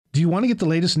you want to get the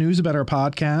latest news about our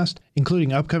podcast,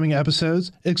 including upcoming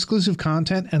episodes, exclusive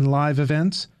content, and live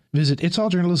events, visit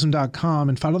itsalljournalism.com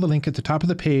and follow the link at the top of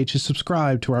the page to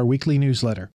subscribe to our weekly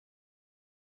newsletter.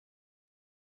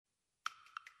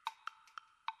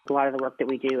 A lot of the work that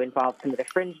we do involves some of the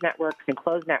fringe networks and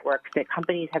closed networks that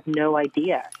companies have no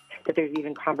idea that there's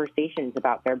even conversations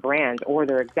about their brands or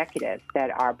their executives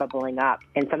that are bubbling up.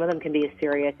 And some of them can be as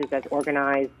serious as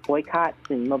organized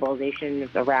boycotts and mobilizations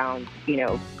around,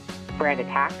 brand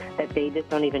attacks that they just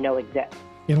don't even know exist.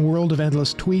 In a world of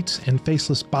endless tweets and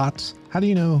faceless bots, how do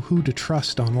you know who to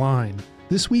trust online?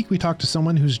 This week, we talked to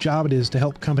someone whose job it is to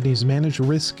help companies manage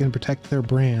risk and protect their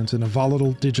brands in a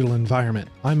volatile digital environment.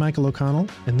 I'm Michael O'Connell,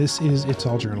 and this is It's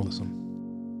All Journalism.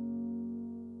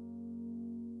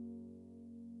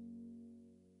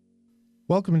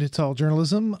 Welcome to It's All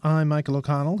Journalism. I'm Michael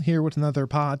O'Connell, here with another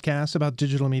podcast about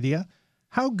digital media.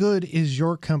 How good is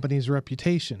your company's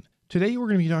reputation? Today, we're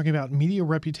going to be talking about media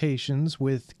reputations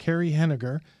with Carey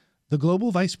Hennigar, the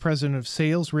Global Vice President of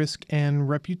Sales, Risk, and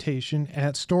Reputation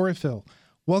at Storyful.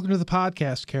 Welcome to the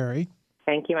podcast, Carey.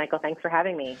 Thank you, Michael. Thanks for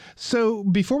having me. So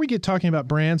before we get talking about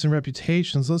brands and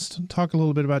reputations, let's talk a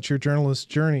little bit about your journalist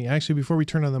journey. Actually, before we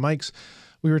turn on the mics,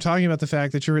 we were talking about the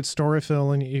fact that you're at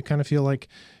Storyful and you kind of feel like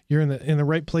you're in the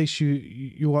right place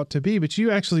you ought to be, but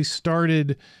you actually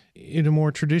started in a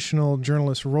more traditional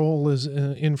journalist role as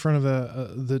in front of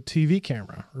the TV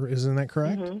camera. Isn't that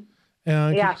correct?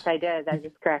 Mm-hmm. Yes, I did. That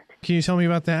is correct. Can you tell me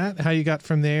about that? How you got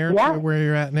from there to where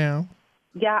you're at now?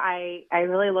 Yeah, I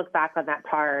really look back on that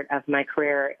part of my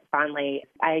career fondly.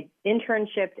 I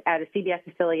internshiped at a CBS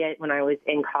affiliate when I was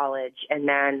in college, and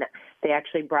then they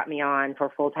actually brought me on for a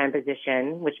full-time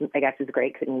position, which I guess is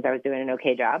great because it means I was doing an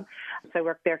okay job. So I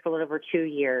worked there for a little over 2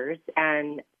 years,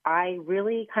 and I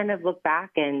really kind of look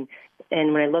back and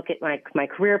when I look at my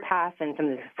career path and some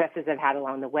of the successes I've had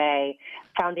along the way,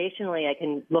 foundationally I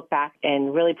can look back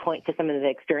and really point to some of the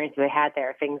experiences I had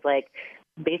there,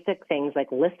 basic things like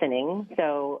listening.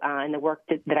 So in the work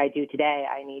that I do today,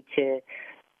 I need to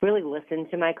really listen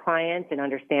to my clients and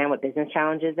understand what business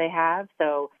challenges they have.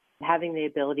 So having the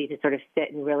ability to sort of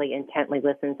sit and really intently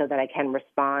listen so that I can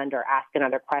respond or ask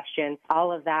another question,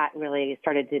 all of that really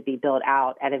started to be built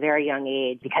out at a very young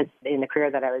age because in the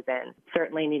career that I was in.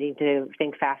 Certainly needing to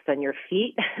think fast on your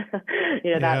feet.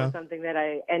 That was something that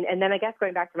and then I guess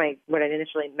going back to what I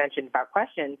initially mentioned about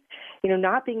questions,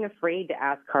 not being afraid to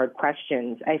ask hard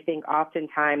questions. I think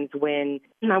oftentimes when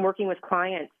I'm working with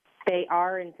clients, they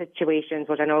are in situations,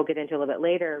 which I know we'll get into a little bit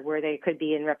later, where they could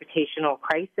be in reputational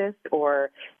crisis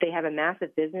or they have a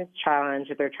massive business challenge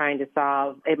that they're trying to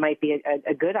solve. It might be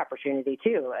a good opportunity,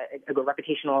 too, a good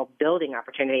reputational building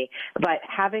opportunity. But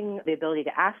having the ability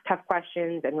to ask tough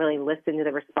questions and really listen to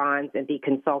the response and be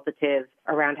consultative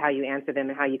around how you answer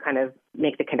them and how you kind of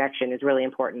make the connection is really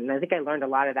important. And I think I learned a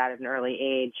lot of that at an early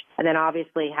age. And then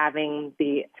obviously having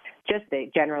the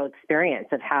general experience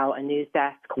of how a news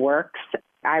desk works.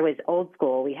 I was old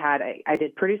school. I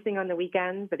did producing on the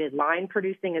weekends. I did line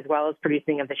producing as well as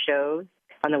producing of the shows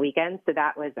on the weekends. So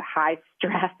that was a high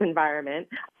stress environment,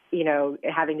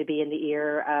 having to be in the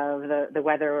ear of the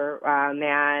weather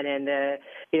man and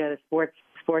the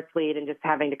sports lead and just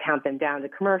having to count them down to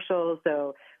commercials.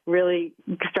 So really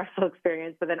stressful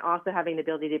experience, but then also having the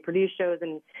ability to produce shows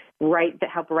and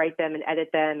help write them and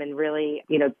edit them and really,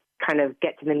 kind of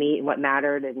get to the meat and what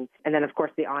mattered. And then, of course,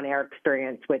 the on-air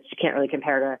experience, which you can't really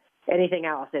compare to anything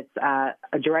else. It's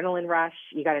adrenaline rush.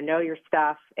 You got to know your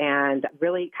stuff and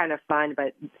really kind of fun,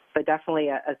 but definitely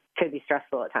could be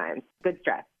stressful at times. Good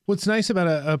stress. What's nice about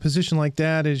a position like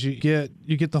that is you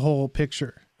get the whole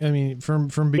picture. I mean, from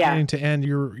beginning to end,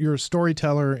 you're a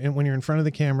storyteller and when you're in front of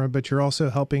the camera, but you're also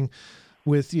helping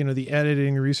with, the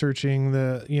editing, researching,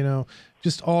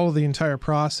 just all of the entire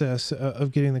process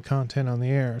of getting the content on the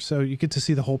air. So you get to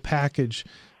see the whole package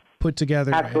put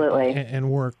together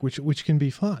and work, which can be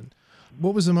fun.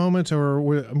 What was the moment, or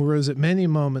was it many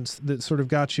moments that sort of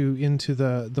got you into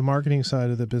the marketing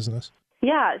side of the business?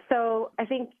 Yeah, so I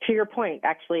think to your point,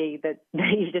 actually, that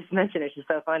you just mentioned, it's just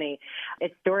so funny.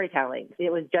 It's storytelling.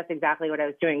 It was just exactly what I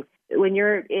was doing. When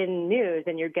you're in news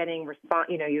and you're getting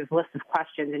you have lists of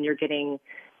questions and you're getting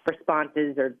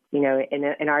responses or,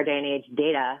 in our day and age,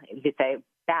 data, you could say,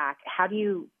 back, how do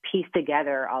you piece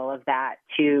together all of that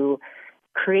to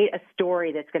create a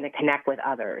story that's going to connect with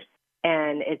others?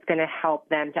 And it's going to help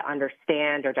them to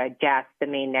understand or digest the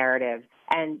main narrative.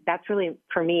 And that's really,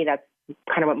 for me, that's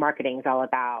kind of what marketing is all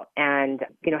about. And,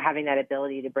 having that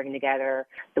ability to bring together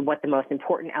what the most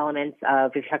important elements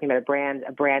of, if you're talking about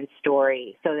a brand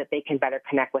story, so that they can better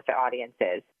connect with the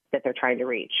audiences that they're trying to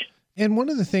reach. And one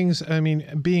of the things, I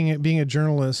mean, being a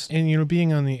journalist and,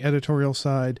 being on the editorial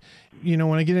side,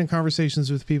 when I get in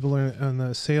conversations with people on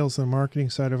the sales and marketing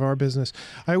side of our business,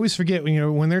 I always forget,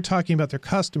 when they're talking about their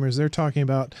customers, they're talking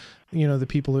about, the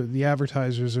people, the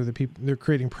advertisers or the people they're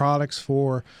creating products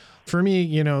for. For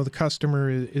me, the customer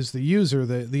is the user,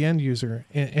 the end user.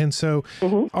 And so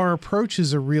our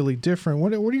approaches are really different.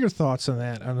 What are your thoughts on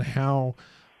that, on how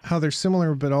they're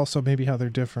similar, but also maybe how they're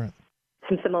different?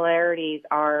 Some similarities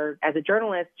are, as a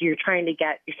journalist, you're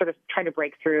sort of trying to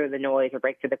break through the noise or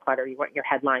break through the clutter. You want your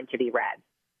headline to be read.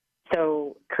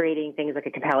 So creating things like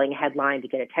a compelling headline to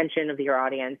get attention of your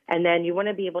audience. And then you want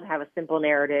to be able to have a simple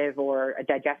narrative or a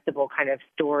digestible kind of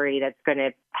story that's going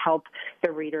to help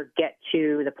the reader get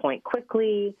to the point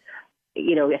quickly.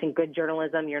 I think good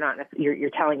journalism, you're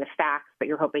telling the facts, but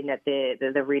you're hoping that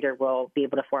the reader will be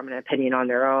able to form an opinion on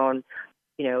their own,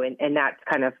 and that's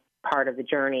kind of part of the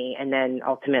journey. And then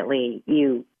ultimately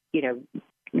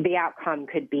the outcome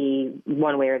could be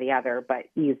one way or the other, but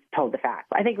you've told the facts.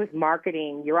 I think with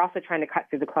marketing, you're also trying to cut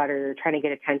through the clutter. You're trying to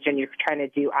get attention. You're trying to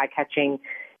do eye-catching,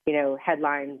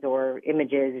 headlines or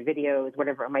images, videos,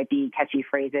 whatever it might be, catchy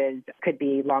phrases, could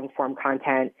be long-form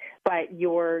content. But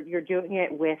you're doing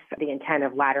it with the intent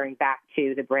of laddering back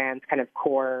to the brand's kind of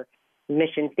core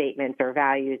mission statements or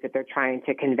values that they're trying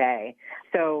to convey.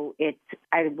 So it's,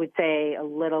 I would say, a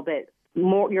little bit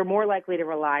more, you're more likely to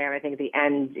rely on, I think, the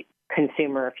end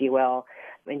consumer, if you will,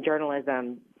 in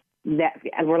journalism, that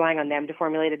relying on them to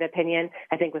formulate an opinion.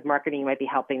 I think with marketing, you might be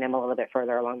helping them a little bit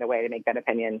further along the way to make that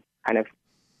opinion kind of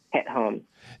hit home.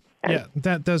 Yeah,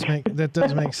 that does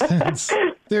make sense.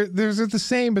 They're the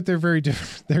same, but they're very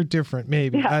different. They're different,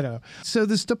 maybe. Yeah. I don't know. So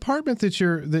this department that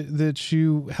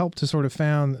you helped to sort of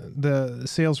found, the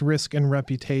sales risk and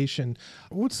reputation,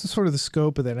 what's the sort of the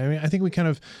scope of that? I mean, I think we kind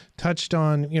of touched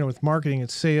on, with marketing,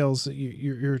 it's sales.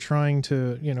 You're trying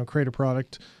to, create a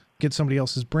product, get somebody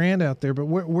else's brand out there. But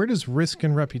where does risk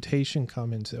and reputation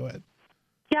come into it?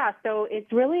 Yeah, so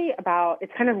it's really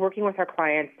it's kind of working with our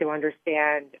clients to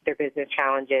understand their business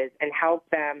challenges and help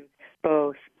them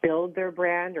both build their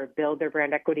brand or build their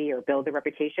brand equity or build their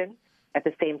reputation, at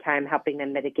the same time helping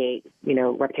them mitigate,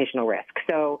 reputational risk.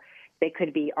 So they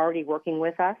could be already working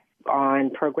with us on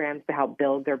programs to help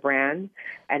build their brand,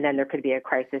 and then there could be a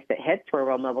crisis that hits where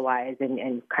we'll mobilize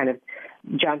and kind of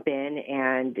jump in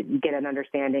and get an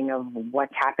understanding of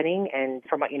what's happening. And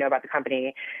from what you know about the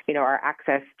company, our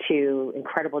access to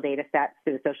incredible data sets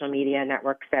to the social media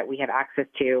networks that we have access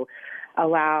to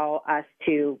allow us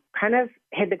to kind of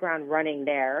hit the ground running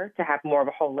there, to have more of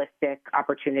a holistic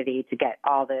opportunity to get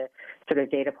all the sort of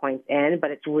data points in.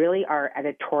 But it's really our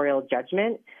editorial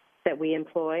judgment that we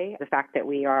employ, the fact that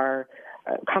we are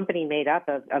a company made up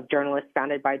of journalists,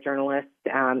 founded by journalists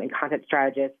and content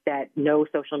strategists that know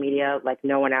social media like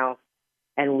no one else,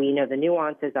 and we know the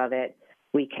nuances of it.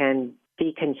 We can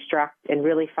deconstruct and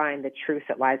really find the truth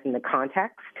that lies in the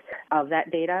context of that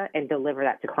data and deliver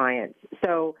that to clients.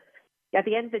 So at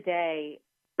the end of the day,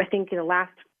 I think in the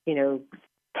last,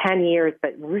 10 years,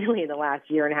 but really in the last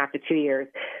year and a half to 2 years,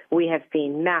 we have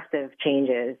seen massive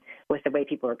changes with the way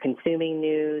people are consuming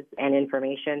news and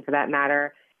information, for that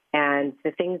matter. And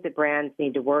the things that brands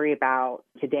need to worry about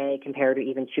today compared to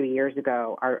even 2 years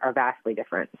ago are vastly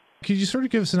different. Could you sort of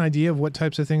give us an idea of what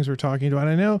types of things we're talking about?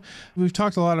 I know we've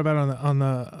talked a lot about on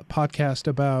the podcast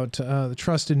about the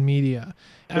trust in media.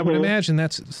 I would imagine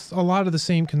that's a lot of the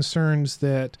same concerns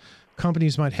that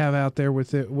companies might have out there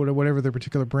with it, whatever their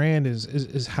particular brand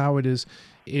is how it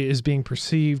is being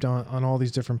perceived on all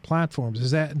these different platforms.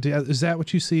 Is that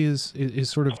what you see is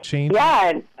sort of changing?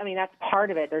 Yeah, I mean, that's part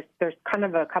of it. There's kind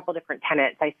of a couple different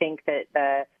tenets. I think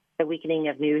that the weakening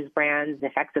of news brands, the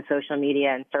effects of social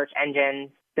media and search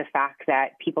engines, the fact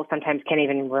that people sometimes can't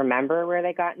even remember where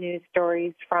they got news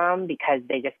stories from because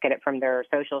they just get it from their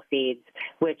social feeds,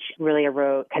 which really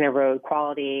can erode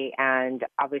quality and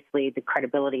obviously the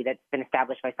credibility that's been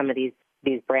established by some of these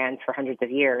brands for hundreds of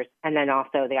years. And then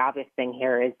also the obvious thing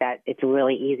here is that it's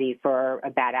really easy for a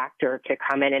bad actor to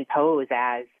come in and pose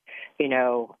as,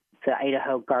 the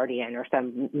Idaho Guardian or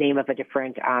some name of a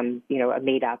different, a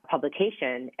made-up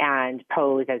publication and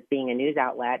pose as being a news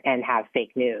outlet and have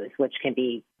fake news, which can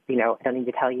be, I don't need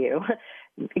to tell you,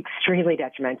 extremely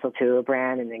detrimental to a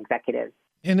brand and executives.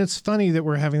 And it's funny that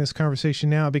we're having this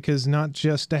conversation now because not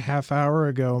just a half hour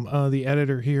ago, the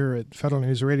editor here at Federal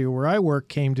News Radio, where I work,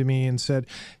 came to me and said,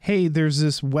 hey, there's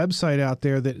this website out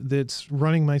there that's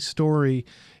running my story.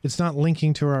 It's not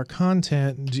linking to our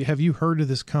content. Have you heard of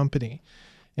this company?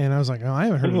 And I was like, oh, I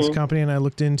haven't heard of this company. And I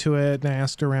looked into it and I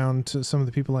asked around to some of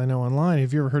the people I know online,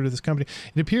 have you ever heard of this company?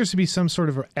 It appears to be some sort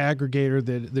of aggregator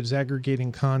that is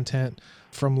aggregating content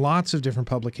from lots of different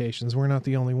publications. We're not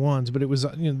the only ones, but it was,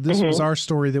 this was our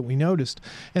story that we noticed.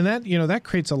 And that, that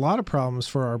creates a lot of problems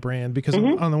for our brand because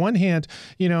on the one hand,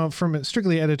 from a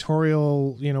strictly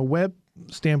editorial, web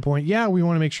standpoint, we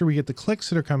want to make sure we get the clicks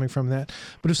that are coming from that.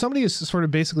 But if somebody is sort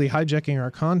of basically hijacking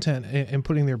our content and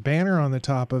putting their banner on the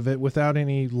top of it without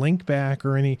any link back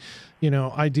or any,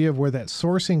 idea of where that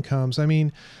sourcing comes, I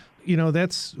mean,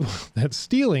 that's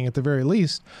stealing at the very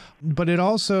least. But it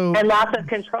also and lots of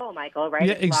control, Michael, right?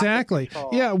 Yeah, exactly.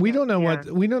 Yeah, we don't know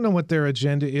what their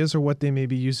agenda is or what they may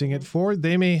be using it for.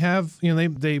 They may have,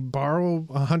 they borrow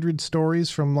 100 stories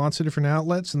from lots of different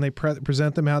outlets and they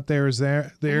present them out there as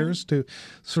theirs to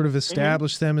sort of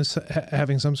establish them as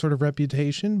having some sort of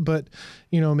reputation. But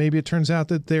maybe it turns out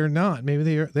that they're not. Maybe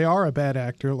they are a bad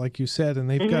actor, like you said, and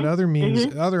they've got other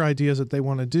means, other ideas that they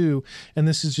want to do, and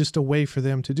this is just a way for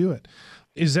them to do it.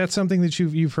 Is that something that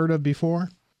you've heard of before?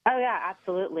 Oh, yeah,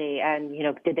 absolutely. And,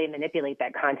 did they manipulate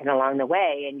that content along the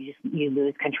way and you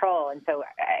lose control? And so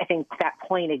I think that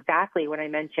point exactly when I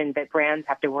mentioned that brands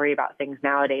have to worry about things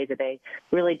nowadays that they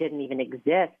really didn't even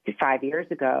exist 5 years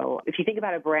ago. If you think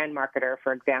about a brand marketer,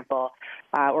 for example,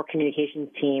 or communications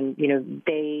team,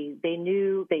 they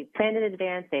knew, they planned in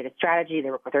advance, they had a strategy,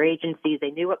 they worked with their agencies,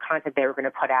 they knew what content they were going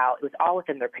to put out. It was all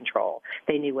within their control.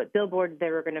 They knew what billboards they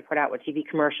were going to put out, what TV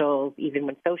commercials, even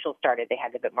when social started, they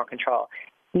had a bit more control.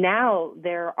 Now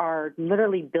there are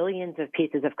literally billions of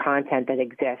pieces of content that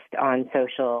exist on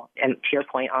social and, to your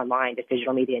point, online, just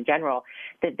digital media in general,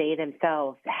 that they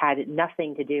themselves had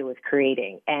nothing to do with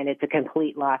creating. And it's a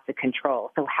complete loss of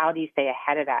control. So how do you stay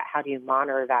ahead of that? How do you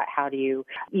monitor that? How do you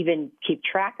even keep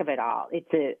track of it all?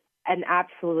 It's an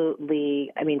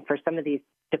absolutely, for some of these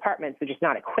departments, they're just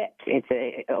not equipped. It's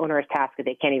an onerous task that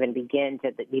they can't even begin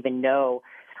to even know.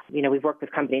 We've worked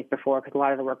with companies before because a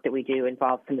lot of the work that we do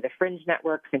involves some of the fringe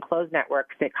networks and closed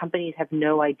networks that companies have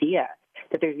no idea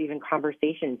that there's even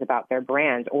conversations about their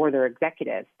brands or their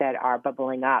executives that are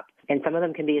bubbling up. And some of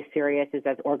them can be as serious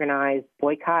as organized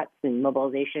boycotts and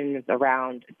mobilizations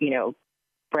around,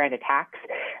 brand attacks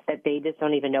that they just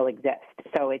don't even know exist.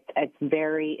 So it's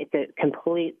a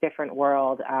complete different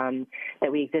world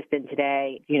that we exist in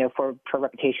today, for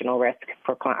reputational risk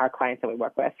for our clients that we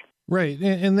work with. Right.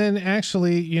 And then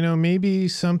actually, maybe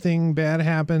something bad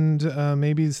happened.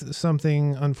 Maybe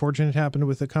something unfortunate happened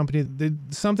with the company.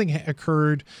 Something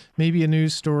occurred, maybe a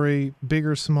news story, big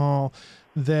or small,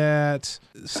 that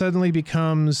suddenly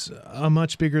becomes a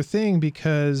much bigger thing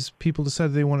because people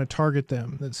decided they want to target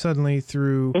them. That suddenly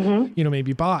through,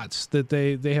 maybe bots, that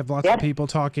they have lots of people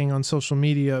talking on social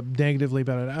media negatively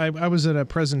about it. I was at a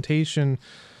presentation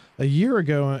a year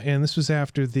ago, and this was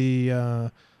after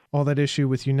the all that issue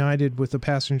with United with the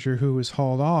passenger who was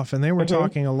hauled off. And they were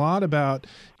talking a lot about,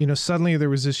 suddenly there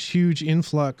was this huge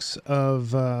influx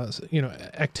of,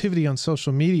 activity on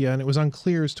social media, and it was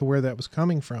unclear as to where that was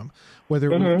coming from,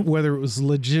 whether it was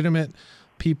legitimate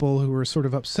people who were sort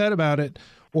of upset about it,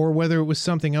 or whether it was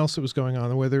something else that was going on,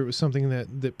 or whether it was something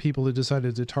that people had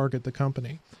decided to target the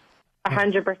company.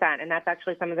 100%. And that's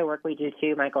actually some of the work we do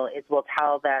too, Michael, is we'll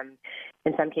tell them,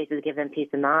 in some cases, give them peace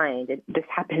of mind. This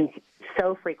happens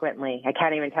so frequently. I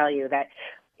can't even tell you that.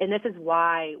 And this is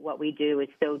why what we do is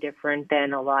so different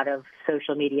than a lot of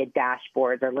social media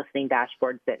dashboards or listening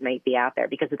dashboards that might be out there.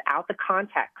 Because without the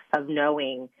context of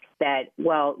knowing that,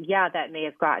 that may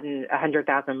have gotten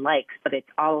 100,000 likes, but it's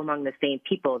all among the same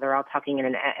people. They're all talking in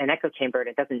an echo chamber, and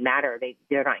it doesn't matter.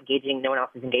 They're not engaging. No one else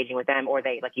is engaging with them, or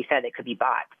they, like you said, they could be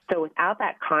bots. So without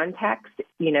that context,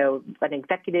 an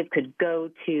executive could go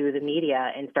to the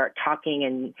media and start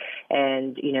talking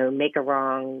and make a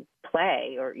wrong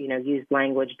play or, use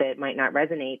language that might not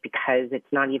resonate because it's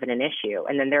not even an issue.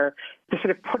 And then they're sort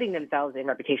of putting themselves in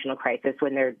reputational crisis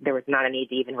when there was not a need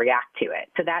to even react to it.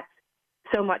 So that's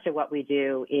so much of what we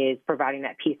do is providing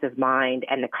that peace of mind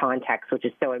and the context, which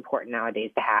is so important nowadays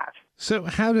to have. So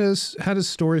how does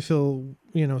Storyful,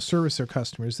 service their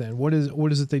customers then? What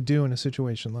is it they do in a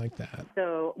situation like that?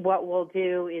 So what we'll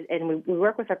do is, and we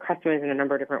work with our customers in a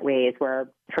number of different ways, where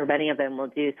for many of them we'll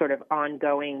do sort of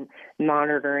ongoing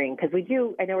monitoring, because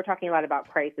I know we're talking a lot about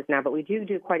prices now, but we do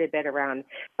quite a bit around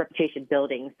reputation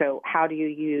building. So how do you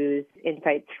use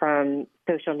insights from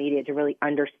social media to really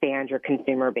understand your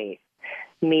consumer base?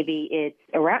 Maybe it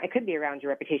could be around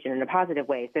your reputation in a positive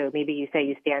way. So maybe you say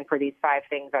you stand for these 5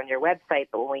 things on your website,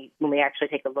 but when we actually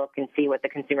take a look and see what the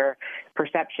consumer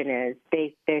perception is,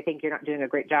 they think you're not doing a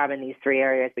great job in these 3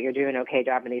 areas, but you're doing an okay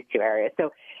job in these 2 areas.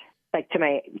 So like to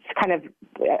my kind of,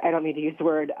 I don't mean to use the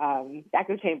word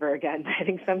echo chamber again, but I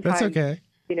think sometimes, That's okay.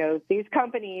 These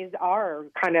companies are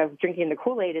kind of drinking the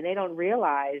Kool-Aid and they don't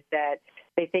realize that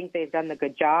they think they've done the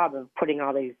good job of putting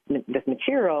all this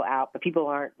material out, but people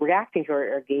aren't reacting to it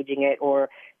or engaging it, or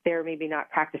they're maybe not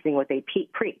practicing what they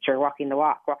preach or walking the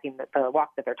walk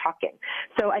that they're talking.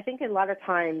 So I think a lot of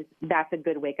times that's a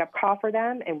good wake-up call for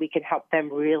them, and we can help them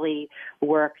really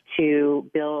work to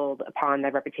build upon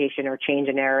their reputation or change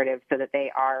a narrative so that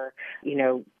they are,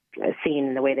 seen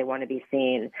in the way they want to be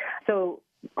seen. So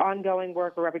ongoing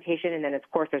work or reputation, and then of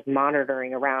course there's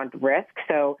monitoring around risk.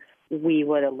 So we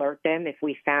would alert them if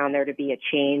we found there to be a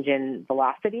change in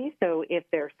velocity. So if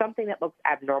there's something that looks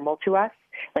abnormal to us,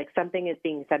 like something is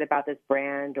being said about this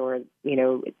brand or,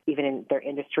 even in their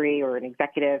industry or an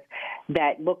executive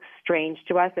that looks strange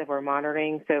to us if we're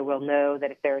monitoring, so we'll know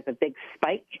that if there's a big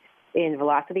spike in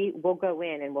velocity, we'll go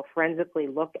in and we'll forensically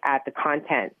look at the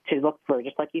content to look for,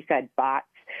 just like you said, bots.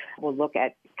 We'll look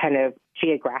at kind of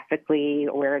geographically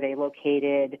where are they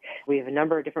located. We have a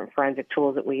number of different forensic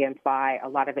tools that we apply. A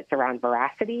lot of it's around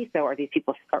veracity. So are these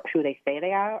people who they say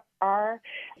they are?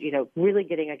 Really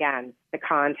getting, again, the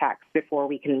context before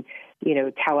we can,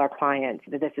 tell our clients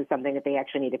that this is something that they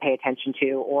actually need to pay attention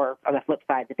to, or on the flip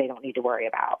side, that they don't need to worry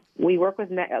about. We work with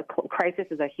crisis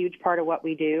is a huge part of what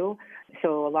we do.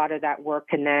 So a lot of that work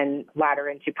can then ladder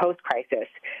into post-crisis.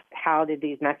 How did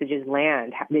these messages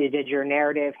land? Did your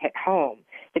narrative hit home?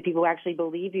 Did people actually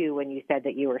believe you when you said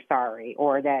that you were sorry,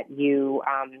 or that you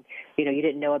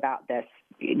didn't know about this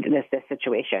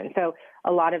situation? So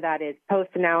a lot of that is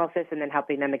post-analysis and then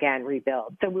helping them, again,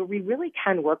 rebuild. So we really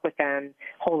can work with them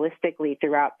holistically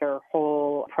throughout their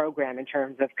whole program in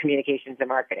terms of communications and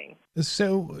marketing.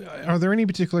 So are there any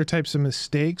particular types of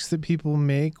mistakes that people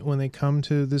make when they come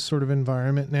to this sort of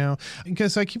environment now?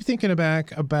 Because I keep thinking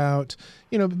back about,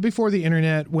 before the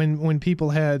internet, when people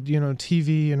had,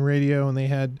 TV and radio, and they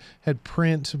had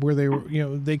print where they were,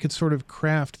 they could sort of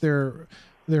craft their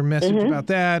message about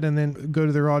that, and then go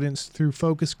to their audience through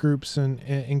focus groups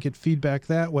and get feedback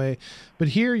that way. But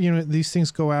here, these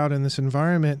things go out in this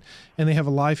environment and they have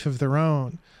a life of their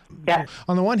own. Yeah.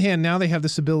 On the one hand, now they have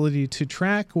this ability to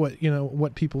track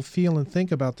what people feel and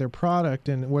think about their product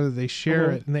and whether they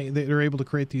share it, and they're able to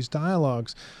create these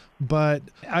dialogues. But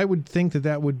I would think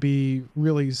that would be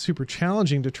really super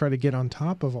challenging to try to get on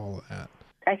top of all of that.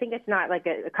 I think it's not like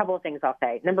a couple of things I'll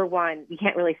say. Number one, you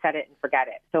can't really set it and forget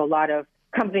it. So a lot of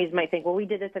companies might think, well, we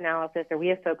did this analysis, or we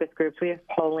have focus groups, we have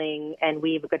polling, and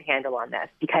we have a good handle on this.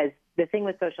 Because the thing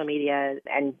with social media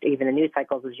and even the news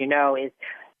cycles, as you know, is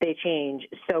they change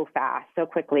so fast, so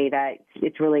quickly, that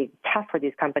it's really tough for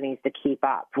these companies to keep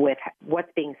up with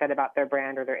what's being said about their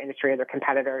brand or their industry or their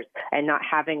competitors, and not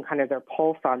having kind of their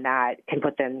pulse on that can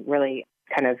put them really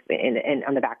kind of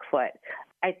on the back foot.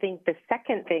 I think the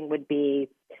second thing would be,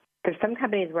 there's some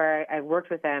companies where I've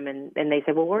worked with them and they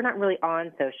say, well, we're not really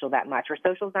on social that much, or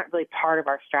social's not really part of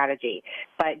our strategy.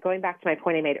 But going back to my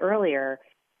point I made earlier,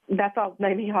 that's all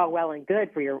maybe all well and good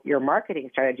for your marketing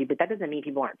strategy, but that doesn't mean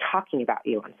people aren't talking about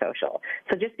you on social.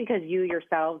 So just because you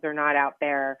yourselves are not out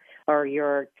there, or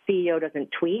your CEO doesn't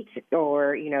tweet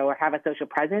or have a social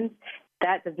presence,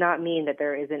 that does not mean that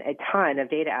there isn't a ton of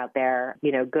data out there,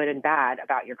 good and bad,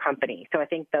 about your company. So I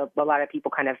think a lot of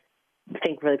people kind of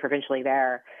think really provincially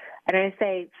there. And I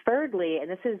say, thirdly, and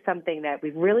this is something that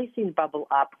we've really seen bubble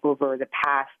up over the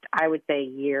past, I would say,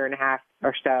 year and a half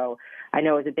or so. I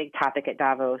know it was a big topic at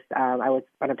Davos. I was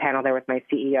on a panel there with my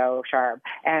CEO, Sharp,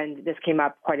 and this came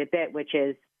up quite a bit, which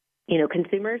is,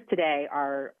 consumers today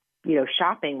are,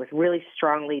 shopping with really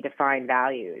strongly defined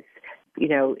values.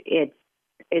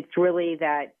 It's really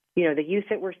that, the youth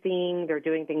that we're seeing, they're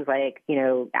doing things like,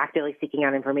 actively seeking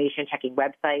out information, checking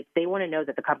websites. They want to know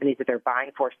that the companies that they're buying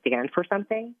for stand for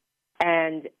something.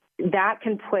 And that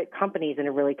can put companies in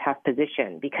a really tough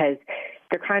position, because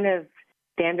they're kind of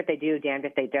damned if they do, damned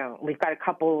if they don't. We've got a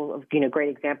couple of,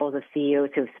 great examples of CEOs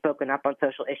who have spoken up on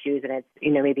social issues, and it's,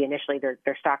 maybe initially their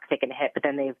stock's taken a hit, but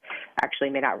then they've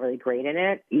actually made out really great in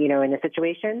it, in the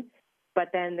situation. But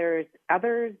then there's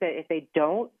others that if they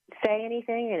don't say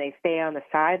anything and they stay on the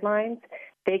sidelines,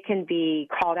 they can be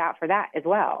called out for that as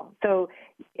well. So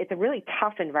it's a really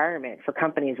tough environment for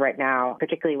companies right now,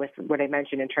 particularly with what I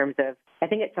mentioned in terms of, I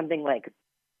think it's something like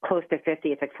close to 50,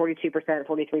 it's like 42%,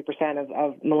 43%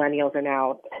 of millennials are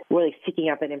now really seeking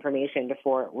out that information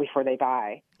before they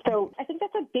buy. So I think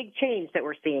that's a big change that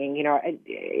we're seeing, in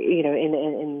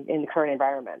the current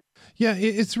environment. Yeah,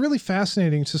 it's really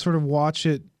fascinating to sort of watch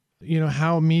it,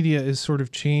 how media is sort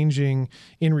of changing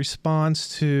in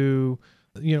response to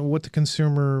what the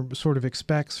consumer sort of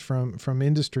expects from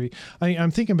industry.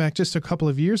 I'm thinking back just a couple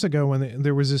of years ago when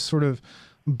there was this sort of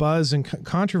buzz and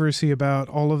controversy about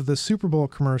all of the Super Bowl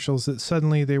commercials that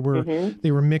suddenly they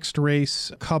were mixed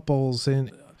race couples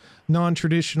and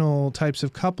non-traditional types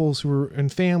of couples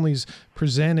and families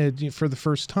presented for the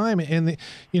first time. And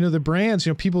the brands,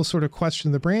 people sort of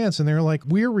question the brands, and they're like,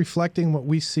 we're reflecting what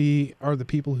we see are the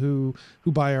people who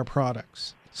buy our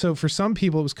products. So for some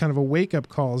people, it was kind of a wake-up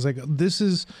call. It's like, this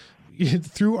is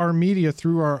through our media,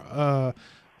 through our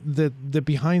the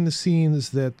behind the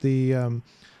scenes that the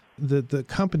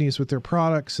companies with their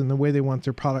products and the way they want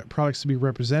their products to be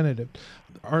represented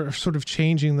are sort of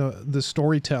changing the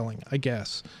storytelling, I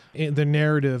guess, the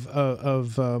narrative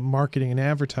of marketing and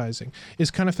advertising.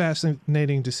 It's kind of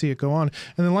fascinating to see it go on.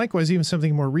 And then likewise, even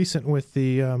something more recent with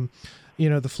the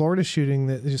Florida shooting,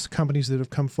 that just companies that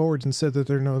have come forward and said that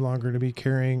they're no longer going to be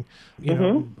carrying,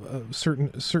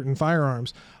 certain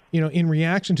firearms. In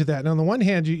reaction to that. And on the one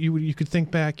hand, you could think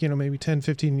back, maybe 10,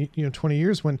 15, 20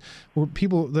 years when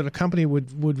people that a company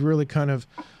would really kind of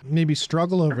maybe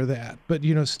struggle over that. But,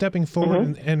 stepping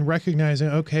forward and recognizing,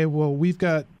 okay, well, we've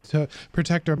got to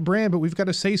protect our brand, but we've got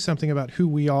to say something about who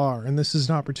we are. And this is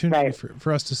an opportunity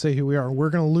for us to say who we are. We're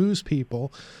going to lose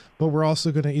people, but we're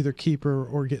also going to either keep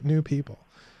or get new people.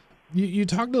 You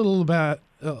talked a little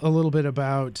bit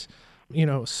about, we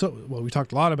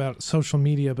talked a lot about social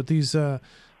media, but these,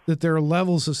 that there are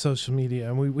levels of social media,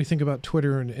 and we think about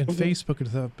Twitter and Facebook and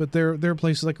stuff, but there are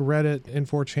places like Reddit and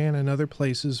 4chan and other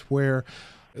places where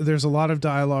there's a lot of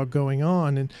dialogue going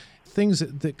on and things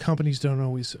that companies don't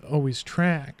always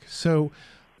track. So,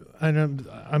 and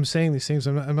I'm saying these things,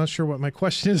 I'm not sure what my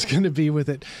question is going to be with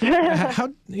it.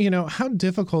 How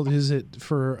difficult is it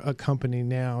for a company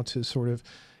now to sort of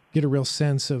get a real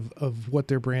sense of what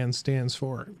their brand stands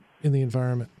for in the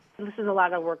environment? This is a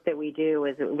lot of work that we do.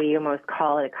 Is we almost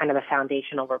call it kind of a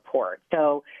foundational report.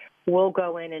 So we'll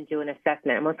go in and do an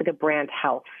assessment, almost like a brand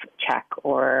health check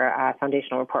or a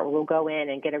foundational report. We'll go in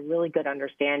and get a really good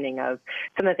understanding of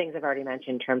some of the things I've already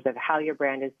mentioned in terms of how your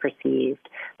brand is perceived.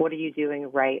 What are you doing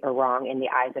right or wrong in the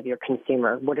eyes of your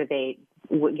consumer? What are the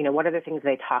things are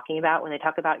they talking about when they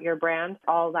talk about your brand?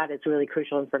 All that is really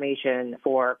crucial information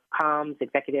for comms,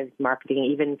 executives, marketing,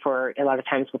 even for a lot of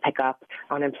times we'll pick up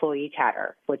on employee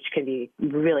chatter, which can be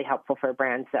really helpful for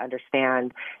brands to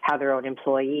understand how their own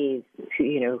employees,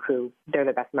 who they're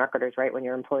the best marketers, right, when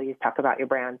your employees talk about your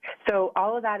brand. So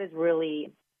all of that is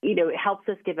really, it helps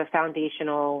us give a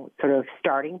foundational sort of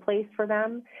starting place for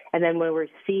them. And then when we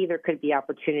see there could be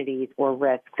opportunities or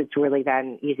risks, it's really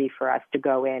then easy for us to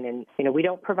go in and, we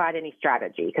don't provide any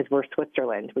strategy because we're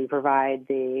Switzerland. We provide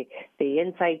the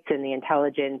insights and the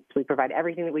intelligence. We provide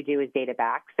everything that we do is data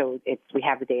back. So we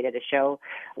have the data to show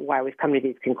why we've come to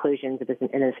these conclusions in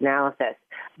this analysis.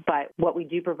 But what we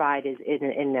do provide is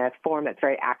in a form that's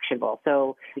very actionable.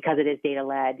 So because it is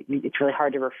data-led, it's really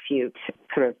hard to refute,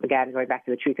 sort of, again, going back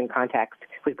to the truth and context.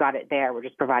 We've got it there. We're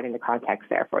just providing the context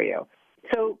there for you.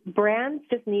 So brands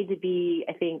just need to be,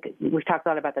 I think we've talked a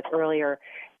lot about this earlier,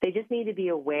 they just need to be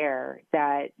aware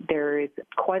that there's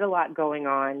quite a lot going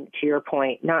on, to your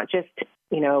point, not just,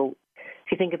 if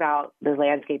you think about the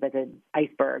landscape as an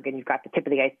iceberg and you've got the tip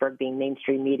of the iceberg being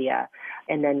mainstream media,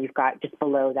 and then you've got just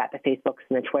below that the Facebooks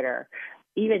and the Twitter.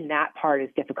 Even that part is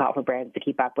difficult for brands to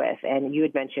keep up with. And you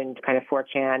had mentioned kind of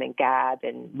 4chan and Gab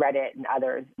and Reddit and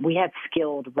others. We have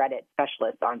skilled Reddit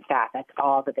specialists on staff. That's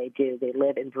all that they do. They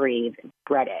live and breathe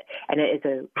Reddit. And it is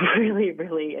a really,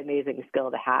 really amazing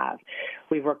skill to have.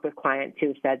 We've worked with clients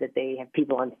who've said that they have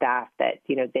people on staff that,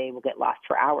 they will get lost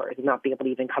for hours and not be able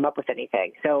to even come up with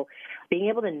anything. So being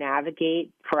able to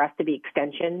navigate, for us to be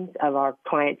extensions of our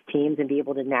clients' teams and be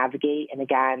able to navigate and,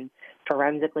 again,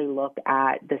 forensically look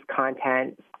at this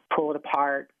content, pull it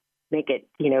apart, make it,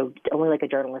 only like a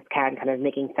journalist can, kind of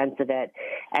making sense of it,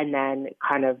 and then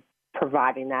kind of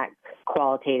providing that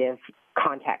qualitative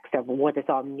context of what this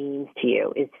all means to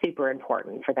you is super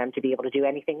important for them to be able to do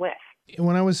anything with.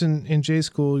 When I was in J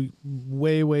school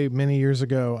way many years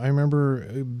ago, I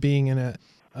remember being in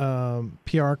a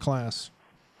PR class.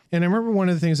 And I remember one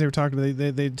of the things they were talking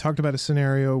about, they talked about a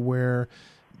scenario where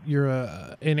you're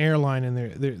an airline and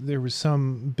there was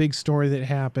some big story that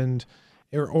happened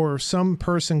or some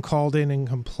person called in and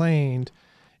complained.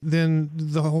 Then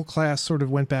the whole class sort of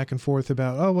went back and forth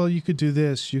about, oh, well, you could do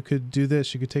this, you could do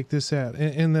this, you could take this out.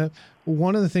 And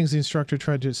one of the things the instructor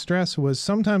tried to stress was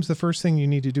sometimes the first thing you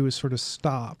need to do is sort of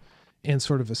stop and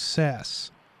sort of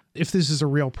assess if this is a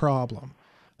real problem,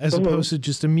 as opposed to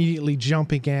just immediately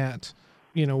jumping at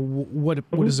what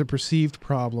is a perceived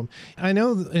problem. I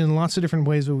know in lots of different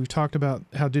ways, but we've talked about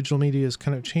how digital media has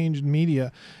kind of changed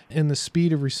media and the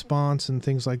speed of response and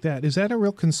things like that. Is that a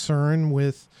real concern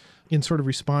in sort of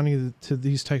responding to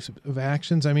these types of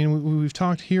actions? I mean, we've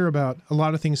talked here about a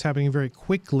lot of things happening very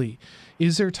quickly.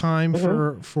 Is there time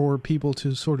for people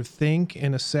to sort of think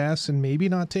and assess and maybe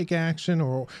not take action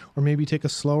or maybe take a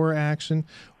slower action?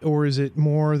 Or is it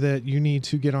more that you need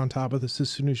to get on top of this as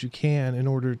soon as you can in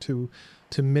order to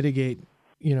mitigate,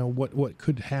 what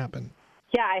could happen?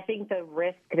 Yeah, I think the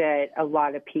risk that a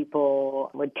lot of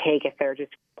people would take if they're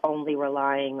just only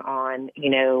relying on,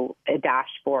 a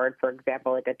dashboard, for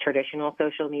example, like a traditional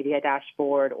social media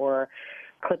dashboard or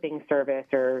clipping service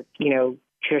or,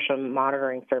 traditional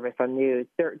monitoring service on news,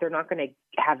 they're not going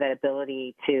to have that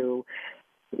ability to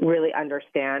really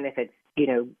understand if it's,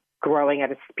 growing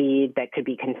at a speed that could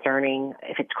be concerning,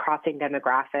 if it's crossing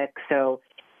demographics. So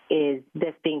is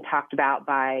this being talked about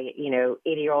by,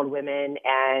 80-year-old women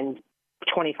and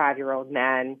 25-year-old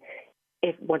men,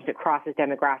 once it crosses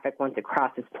demographic, once it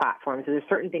crosses platforms? So there's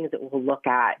certain things that we'll look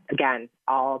at, again,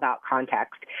 all about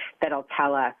context, that'll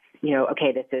tell us,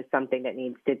 okay, this is something that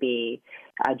needs to be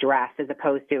addressed, as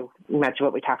opposed to much of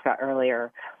what we talked about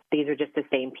earlier. These are just the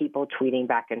same people tweeting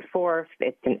back and forth.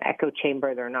 It's an echo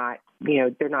chamber. They're not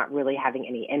really having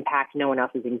any impact. No one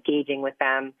else is engaging with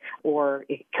them, or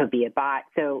it could be a bot.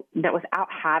 So that without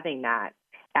having that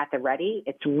at the ready,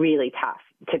 it's really tough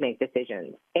to make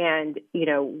decisions. And,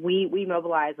 we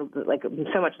mobilize, like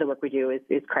so much of the work we do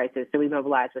is crisis. So we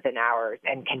mobilize within hours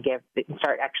and can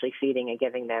start actually feeding and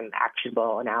giving them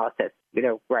actionable analysis,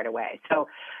 right away. So,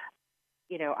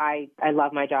 I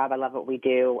love my job. I love what we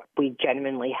do. We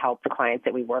genuinely help the clients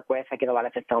that we work with. I get a lot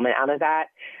of fulfillment out of that.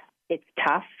 It's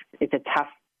tough. It's a tough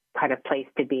kind of place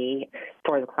to be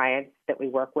for the clients that we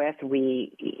work with.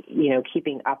 We,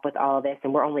 keeping up with all of this,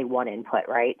 and we're only one input,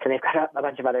 right? So they've got a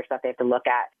bunch of other stuff they have to look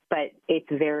at, but it's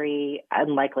very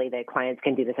unlikely that clients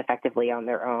can do this effectively on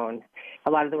their own.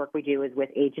 A lot of the work we do is with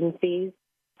agencies.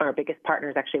 Our biggest partner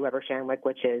is actually Weber Shandwick,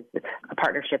 which is a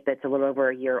partnership that's a little over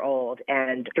a year old.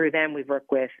 And through them, we've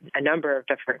worked with a number of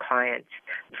different clients,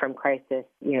 from crisis,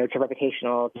 to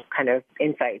reputational kind of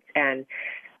insights. And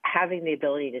having the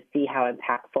ability to see how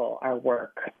impactful our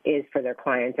work is for their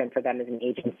clients and for them as an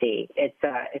agency,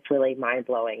 it's really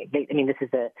mind-blowing. This is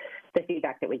the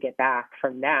feedback that we get back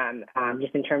from them,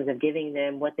 just in terms of giving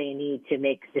them what they need to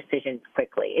make decisions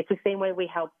quickly. It's the same way we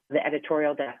help the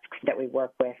editorial desks that we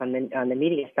work with on the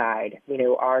media side.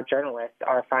 Our journalists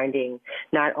are finding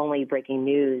not only breaking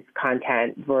news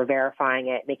content, we're verifying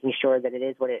it, making sure that it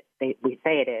is what we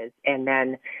say it is, and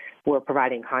then we're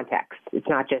providing context. It's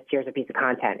not just here's a piece of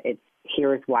content. It's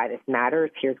here's why this matters.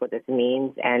 Here's what this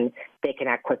means, and they can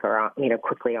act quickly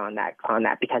on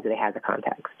that because they have the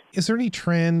context. Is there any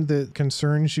trend that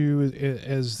concerns you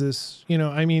as this?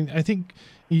 I think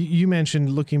you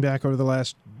mentioned looking back over the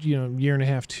last year and a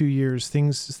half, 2 years,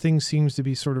 things seems to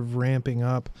be sort of ramping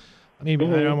up. Maybe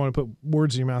I don't want to put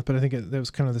words in your mouth, but I think that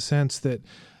was kind of the sense that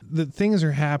things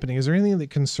are happening. Is there anything that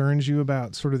concerns you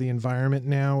about sort of the environment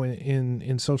now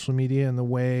in social media and the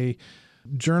way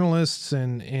journalists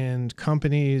and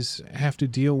companies have to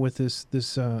deal with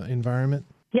this environment?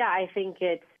 Yeah, I think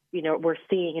it's, we're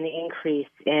seeing an increase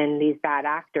in these bad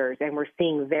actors, and we're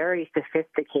seeing very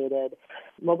sophisticated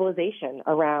mobilization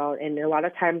around, and a lot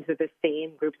of times with the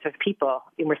same groups of people.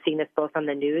 And we're seeing this both on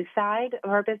the news side of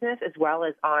our business as well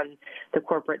as on the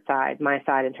corporate side, my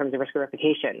side, in terms of risk and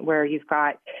reputation, where you've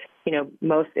got,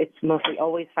 it's mostly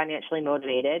always financially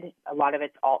motivated. A lot of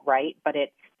it's alt-right, but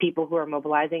it's people who are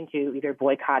mobilizing to either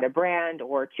boycott a brand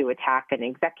or to attack an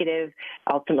executive.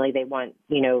 Ultimately, they want,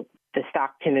 the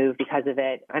stock to move because of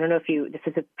it. I don't know if this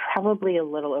is probably a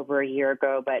little over a year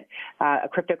ago, but a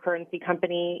cryptocurrency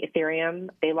company, Ethereum,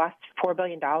 they lost $4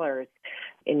 billion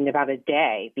in about a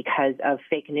day because of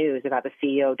fake news about the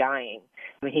CEO dying.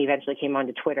 He eventually came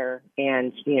onto Twitter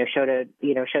and, showed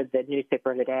the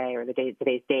newspaper of the day, or today's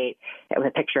date. It was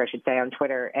a picture, I should say, on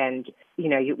Twitter. And,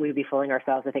 we'd be fooling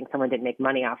ourselves to think someone didn't make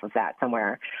money off of that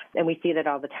somewhere. And we see that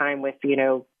all the time with,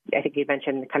 I think you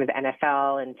mentioned kind of the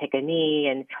NFL and Take a Knee,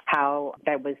 and how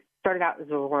that started out as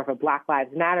more of a Black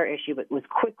Lives Matter issue, but was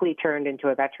quickly turned into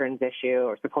a veterans issue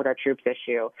or support our troops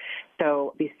issue.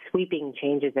 So these sweeping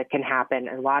changes that can happen,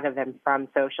 a lot of them from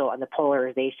social, and the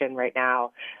polarization right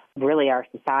now, really our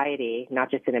society,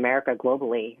 not just in America,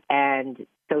 globally. And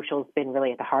social's been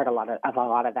really at the heart of a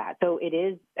lot of that. So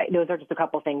those are just a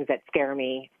couple things that scare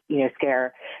me,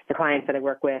 scare the clients that I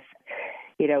work with.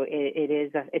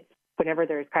 It's whenever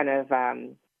there's kind of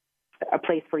a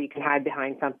place where you can hide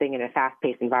behind something in a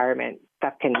fast-paced environment,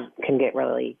 stuff can get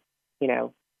really,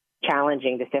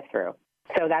 challenging to sift through.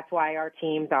 So that's why our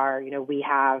teams are, we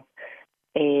have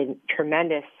a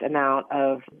tremendous amount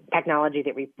of technology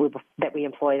that we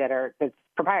employ that's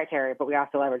proprietary, but we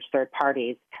also leverage third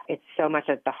parties. It's so much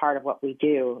at the heart of what we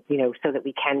do, so that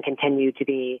we can continue to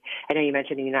be. I know you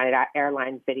mentioned the United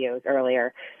Airlines videos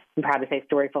earlier. I'm proud to say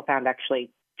Storyful found actually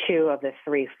 2 of the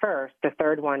 3 first. The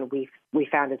third one we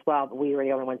found as well, but we were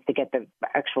the only ones to get the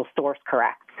actual source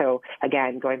correct. So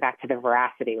again, going back to the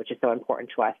veracity, which is so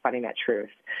important to us, finding that truth.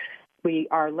 We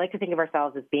like to think of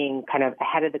ourselves as being kind of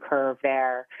ahead of the curve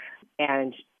there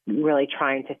and really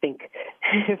trying to think,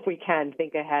 if we can,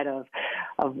 think ahead of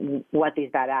what these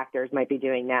bad actors might be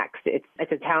doing next.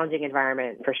 It's a challenging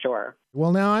environment for sure.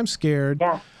 Well, now I'm scared.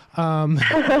 Yeah.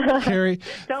 Carey.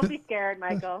 Don't be scared,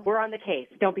 Michael. We're on the case.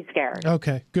 Don't be scared.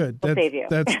 Okay, good. We'll save you.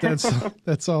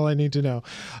 That's all I need to know.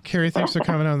 Carey, thanks for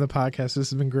coming on the podcast.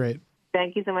 This has been great.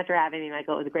 Thank you so much for having me,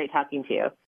 Michael. It was great talking to you.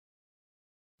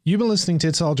 You've been listening to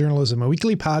It's All Journalism, a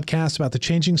weekly podcast about the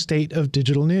changing state of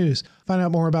digital news. Find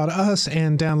out more about us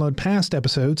and download past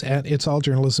episodes at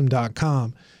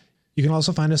itsalljournalism.com. You can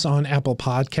also find us on Apple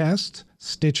Podcasts,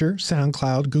 Stitcher,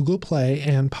 SoundCloud, Google Play,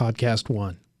 and Podcast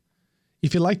One.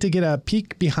 If you'd like to get a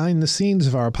peek behind the scenes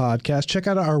of our podcast, check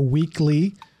out our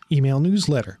weekly email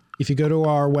newsletter. If you go to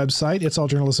our website,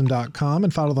 itsalljournalism.com,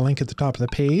 and follow the link at the top of the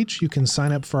page, you can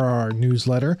sign up for our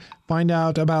newsletter, find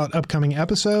out about upcoming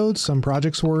episodes, some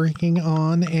projects we're working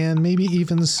on, and maybe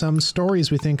even some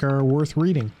stories we think are worth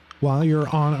reading. While you're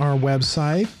on our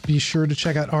website, be sure to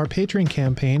check out our Patreon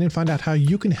campaign and find out how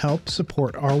you can help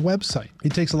support our website.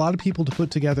 It takes a lot of people to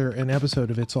put together an episode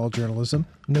of It's All Journalism.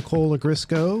 Nicole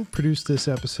Agrisco produced this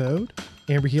episode.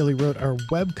 Amber Healy wrote our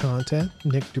web content.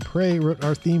 Nick Dupre wrote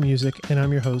our theme music. And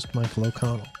I'm your host, Michael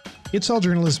O'Connell. It's All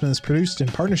Journalism is produced in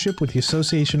partnership with the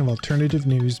Association of Alternative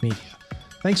News Media.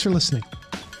 Thanks for listening.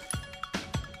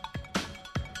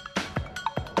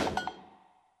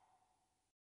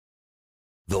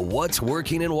 The What's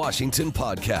Working in Washington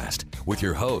podcast with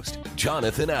your host,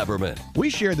 Jonathan Aberman. We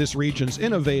share this region's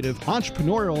innovative,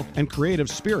 entrepreneurial, and creative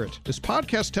spirit. This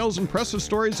podcast tells impressive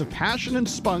stories of passion and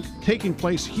spunk taking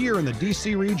place here in the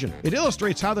D.C. region. It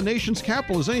illustrates how the nation's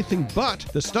capital is anything but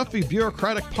the stuffy,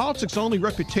 bureaucratic, politics-only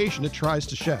reputation it tries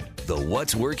to shed. The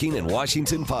What's Working in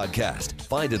Washington podcast.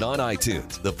 Find it on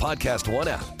iTunes, the Podcast One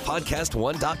app,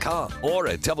 podcastone.com, or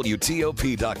at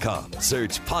WTOP.com.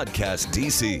 Search Podcast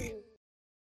DC.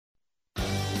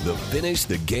 The Finish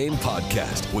the Game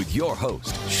podcast with your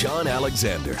host, Sean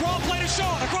Alexander. Draw play to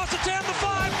Sean, across the 10, the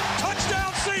 5,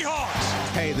 touchdown Seahawks.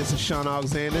 Hey, this is Sean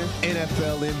Alexander,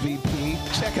 NFL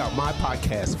MVP. Check out my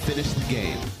podcast, Finish the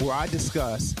Game, where I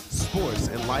discuss sports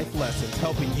and life lessons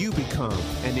helping you become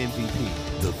an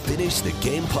MVP. The Finish the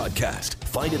Game podcast.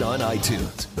 Find it on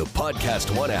iTunes, the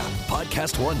Podcast One app,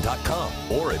 podcastone.com,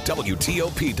 or at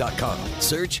WTOP.com.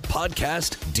 Search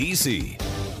Podcast DC.